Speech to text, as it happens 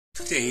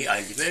Today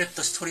I'll develop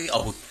the story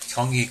of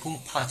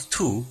Gyeonghuigung Part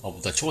 2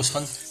 of the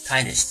Joseon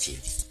Dynasty.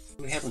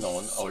 We have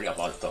known only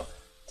about the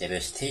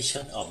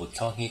devastation of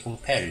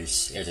Gyeonghuigung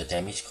Palace as a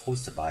damage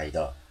caused by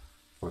the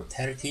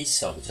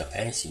brutalities of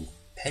Japanese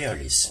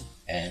imperialism,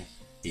 and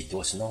it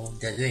was known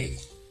that way.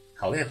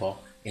 However,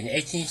 in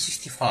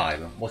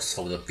 1865, most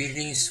of the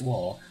buildings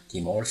were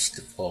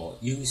demolished for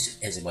use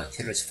as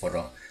materials for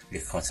the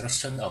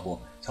reconstruction of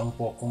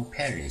Gyeongbokgung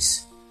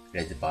Palace,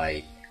 led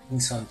by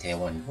Heungseon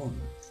Daewongun.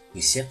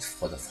 Except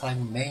for the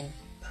 5 main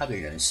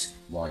pavilions,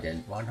 more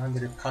than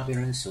 100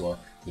 pavilions were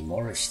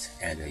demolished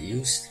and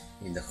used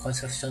in the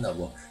construction of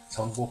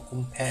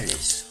Gyeongbokgung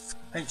Palace.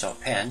 When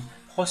Japan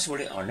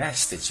forcibly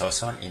annexed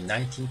Joseon in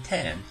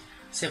 1910,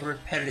 several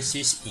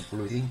palaces,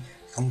 including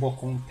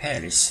Gyeongbokgung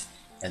Palace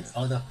and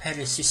other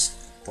palaces,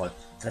 were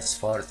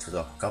transferred to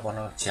the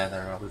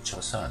Governor-General of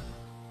Joseon.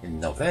 In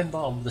November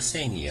of the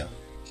same year,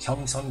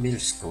 Heungseon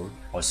Middle School,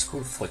 a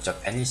school for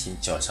Japanese in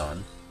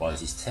Joseon,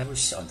 was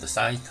established on the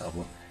site of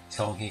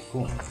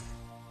Gyeonghuigung.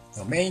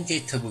 The main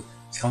gate of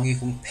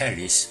Gyeonghuigung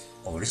Palace,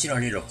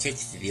 originally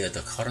located near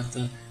the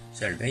current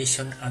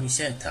Salvation Army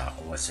Center,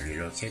 was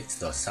relocated to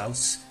the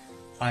south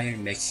while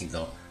making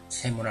the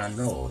Semunan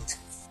Road.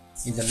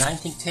 In the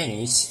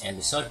 1920s and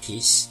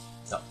 30s,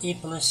 the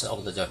influence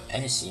of the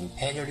Japanese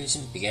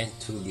imperialism began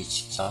to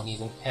reach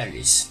Gyeonghuigung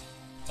Palace.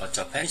 The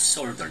Japanese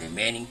sold the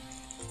remaining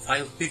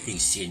 5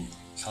 buildings in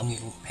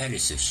Gyeonghuigung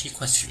Palace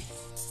sequentially.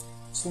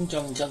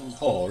 Sungjongjeon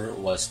Hall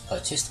was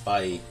purchased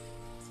by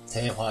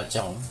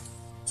Daewongun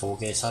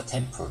Jogesa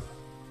Temple,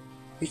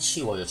 which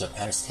was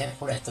Japan's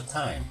temple at the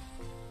time.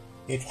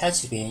 It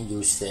has been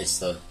used as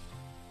the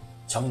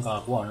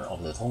Jeonggakwon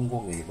of the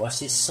Dongguk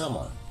University's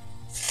sermon.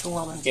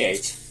 Hunghamun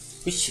Gate,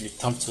 which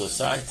returned to the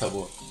site of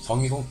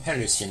Gyeonghuigung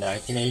Palace in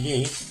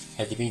 1988,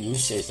 had been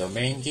used as the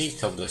main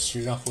gate of the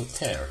Silla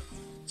Hotel.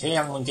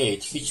 Gyeongmun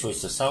Gate, which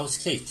was the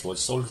south gate,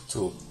 was sold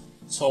to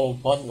Seoul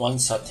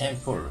Wonsa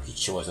Temple,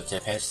 which was a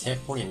Japanese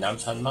temple in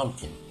Namsan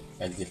Mountain,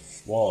 and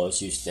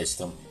was used as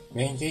the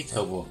main gate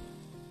of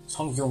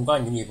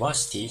Seonggyungan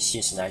University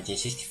since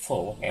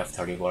 1964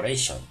 after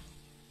liberation.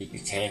 It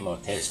became a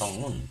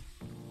Daesungmun.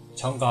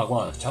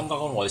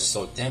 Jeonggakwon was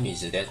so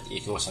damaged that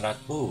it was not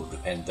moved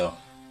when the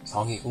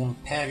Gyeonghuigung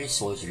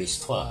Palace was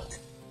restored.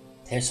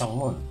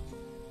 Daesungmun.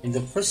 In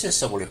the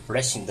process of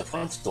replacing the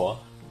front door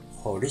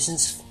for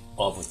reasons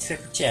of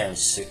traffic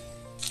jams,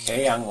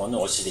 Gyeongmun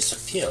was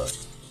disappeared.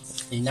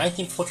 In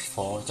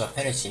 1944,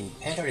 Japanese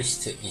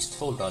imperialists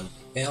installed an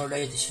air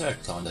raid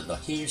shelter under the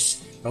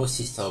hills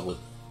northeast of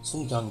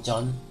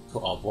Sungjongjeon to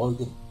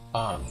avoid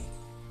bombing.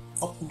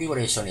 Upon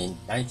liberation in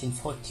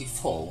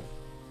 1944,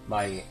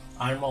 my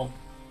alma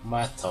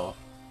mater,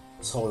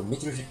 Seoul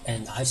Middle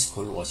and High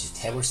School, was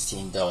established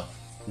in the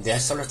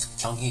desolate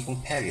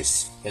Gyeonghuigung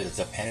Palace where the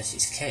Japanese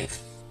escaped.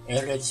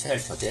 Air raid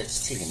shelter that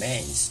still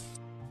remains.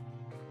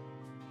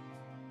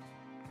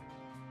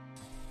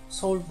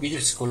 Seoul Middle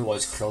School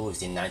was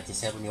closed in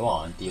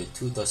 1971 due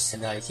to the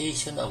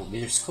standardization of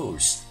middle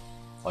schools.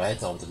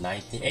 Ahead of the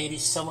 1980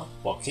 summer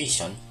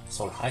vacation,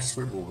 Seoul High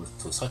School moved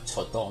to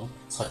Seocheodong,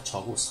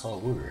 Seocheogu,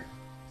 Seoul.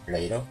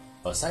 Later,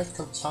 the site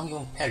of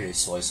Gyeonghuigung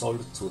Palace was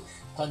sold to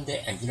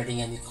Hyundai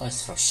Engineering and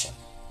Construction.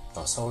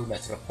 The Seoul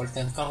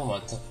Metropolitan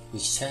Government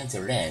exchanged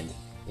land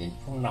in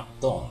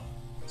Pungnakdong.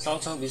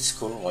 Gyeongseong Middle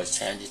School was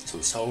changed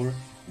to Seoul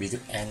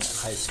Middle and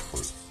High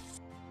School.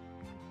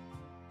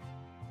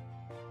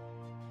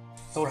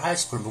 Seoul High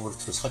School moved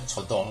to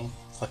Seocheodong,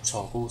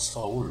 Seocheogu,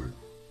 Seoul.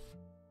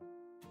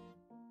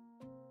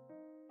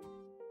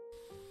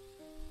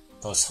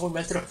 The Seoul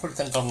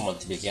Metropolitan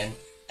Government began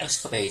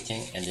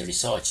excavating and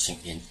researching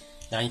in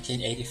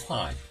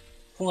 1985.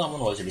 Hunghamun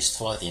was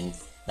restored in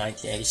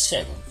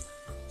 1987,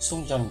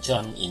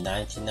 Sungjongjeon in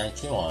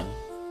 1991,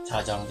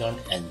 Jajangjeon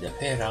and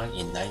Hwaerang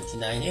in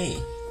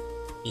 1998.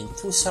 In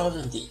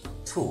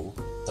 2002,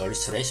 the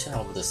restoration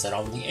of the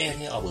surrounding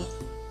area of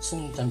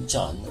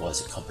Sungjongjeon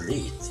was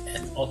complete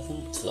and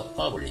open to the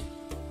public.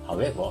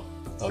 However,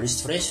 the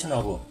restoration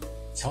of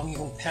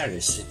Gyeonghuigung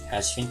Palace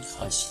has been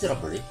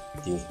considerably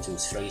due to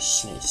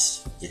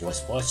sluggishness. It was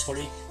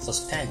virtually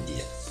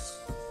suspended.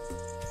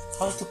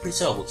 How to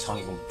preserve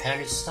Gyeonghuigung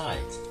Palace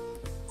site?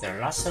 There are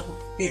lots of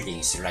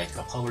buildings like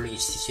public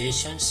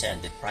institutions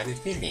and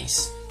private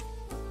buildings.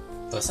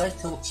 The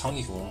site of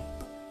Gyeonghuigung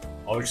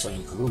also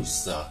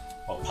includes a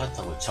part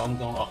of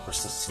Jeongdong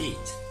across the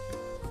street.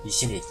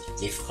 Isn't it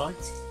difficult?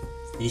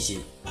 Is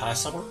it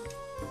possible?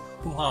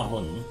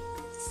 Hunghamun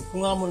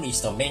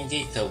is the main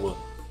gate of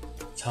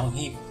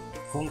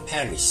Gyeonghuigung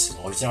Palace,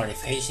 originally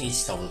facing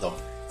east of the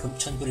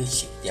Gyeongcheon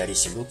Bridge. There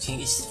is looking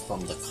east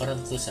from the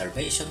current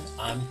Salvation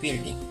Army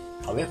building.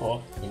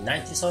 However, in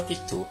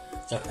 1932,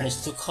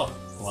 Japanese took up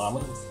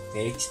Hunghamun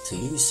Gate to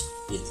use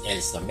it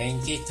as the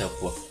main gate of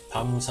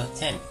Bangmusa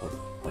Temple,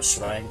 a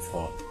shrine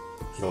for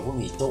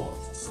Hirobumi-do.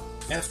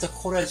 After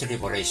Korea's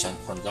liberation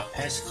from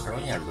Japanese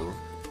colonial rule,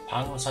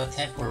 Bangmusa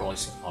Temple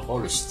was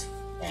abolished,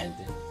 and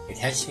it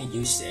has been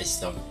used as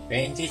the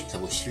main gate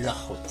of Silla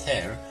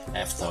Hotel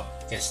after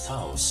guest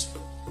house.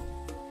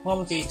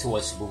 Home Gate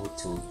was moved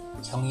to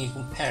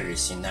Gyeonghuigung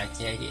Palace in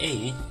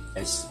 1988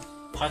 as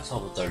part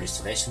of the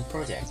restoration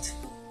project.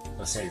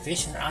 The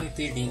Salvation Army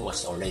building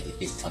was already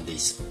built on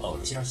this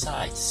original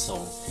site,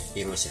 so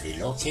it was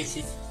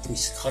relocated to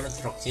its current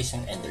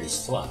location and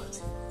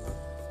restored.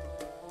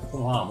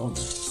 흥화문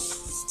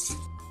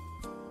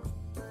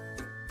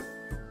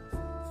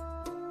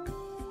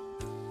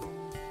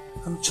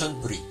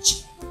Heungseon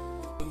Bridge.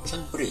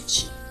 Heungseon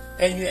Bridge.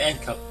 When you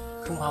enter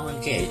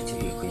Hungwamun Gate,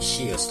 you can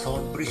see a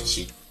stone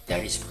bridge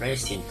that is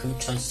placed in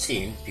Heungseon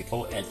Stream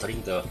before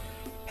entering the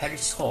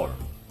palace hall.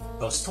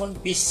 The stone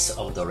beasts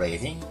of the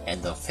railing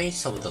and the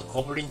face of the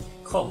goblin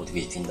carved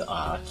between the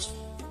arch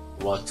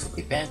were to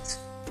prevent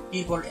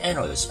evil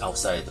enemies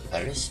outside the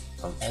palace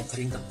from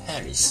entering the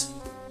palace.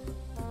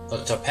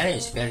 The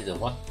Japanese built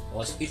what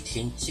was built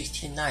in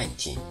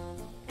 1619.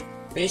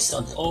 Based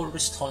on the old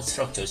stone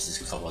structures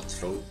discovered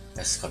through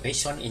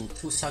excavation in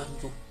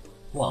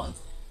 2001,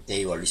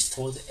 they were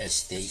restored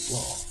as they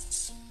were.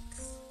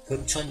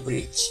 Heungseon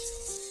Bridge.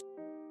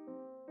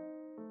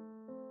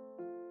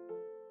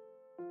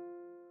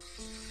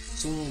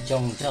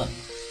 Sungjongjeon.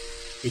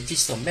 It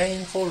is the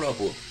main hall of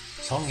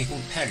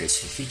Gyeongbokgung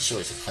Palace, which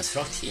was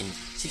constructed in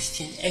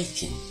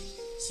 1618.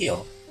 Here,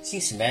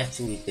 kings met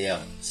with their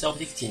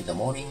subjects in the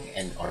morning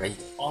and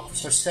arranged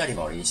official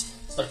ceremonies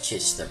such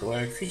as the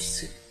royal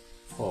feast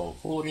for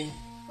foreign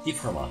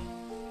diplomats.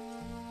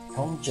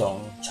 Yeongjo,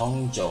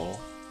 Yeongjo,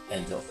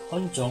 and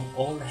Heungseon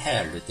all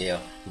held their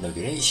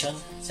inauguration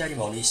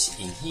ceremonies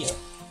in here.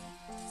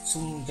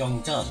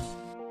 Sungjongjeon.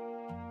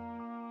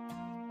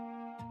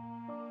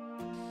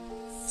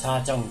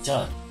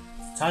 Jajongjeon.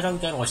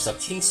 Jajongjeon was the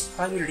king's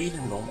private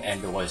living room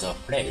and was a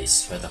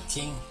place where the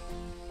king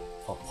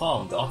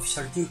performed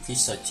official duties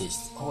such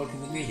as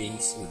holding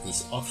meetings with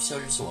his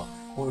officers or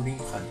holding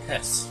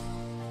contests.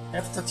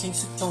 After King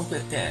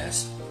Seokjong's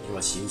death, it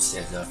was used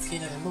as a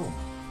funeral room,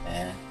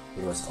 and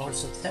it was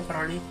also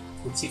temporarily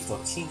to keep the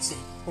king's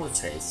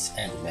portraits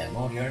and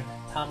memorial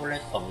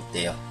tablet of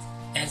their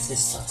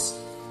ancestors.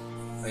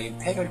 The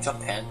Imperial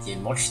Japan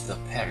demolished the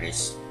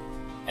palace,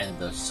 and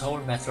the Seoul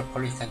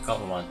metropolitan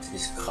government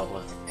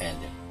discovered and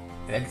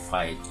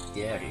verified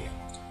the area.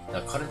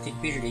 The current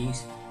building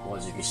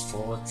was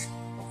restored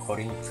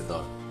according to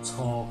the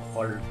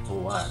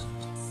Seoul-Doan.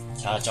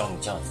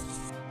 Jajongjeon.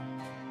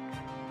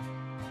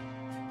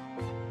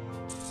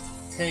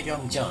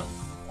 Taegyeongjeon.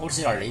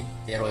 Originally,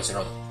 there was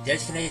no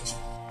designated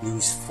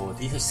use for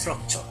this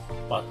structure,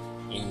 but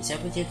in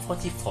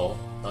 1744,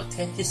 the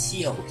 10th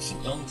year of King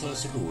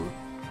Yeongjo's rule,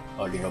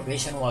 a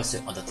renovation was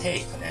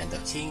undertaken and the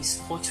king's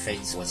portrait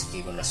was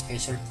given a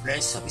special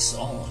place of its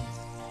own.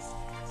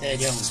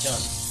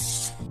 Daewongun.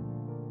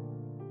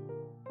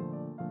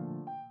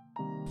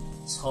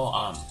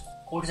 Seoam.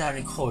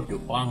 Originally called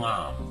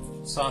Gwangham,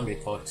 Seoam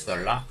refers to the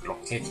rock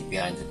located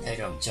behind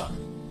Daewongun.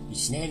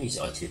 Its name is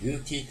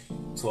attributed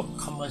to a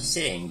common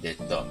saying that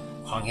the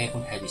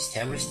Gyeonghuigung had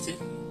established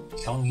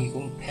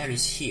Gyeonghuigung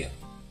Palace here.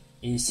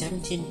 In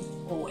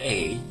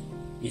 1708,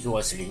 it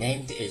was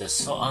renamed as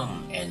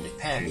Seoam and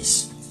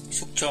Palace.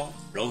 Seokjong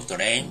wrote the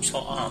name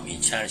Seoam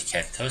in Chinese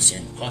characters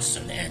in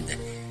person and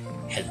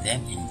had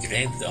them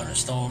engraved on a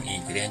stone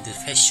in grand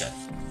fashion.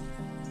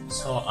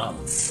 Seoam.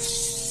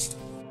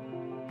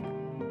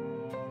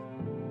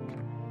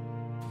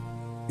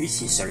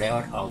 This is a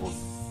layout of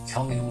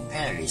Gyeonghuigung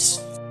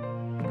Palace.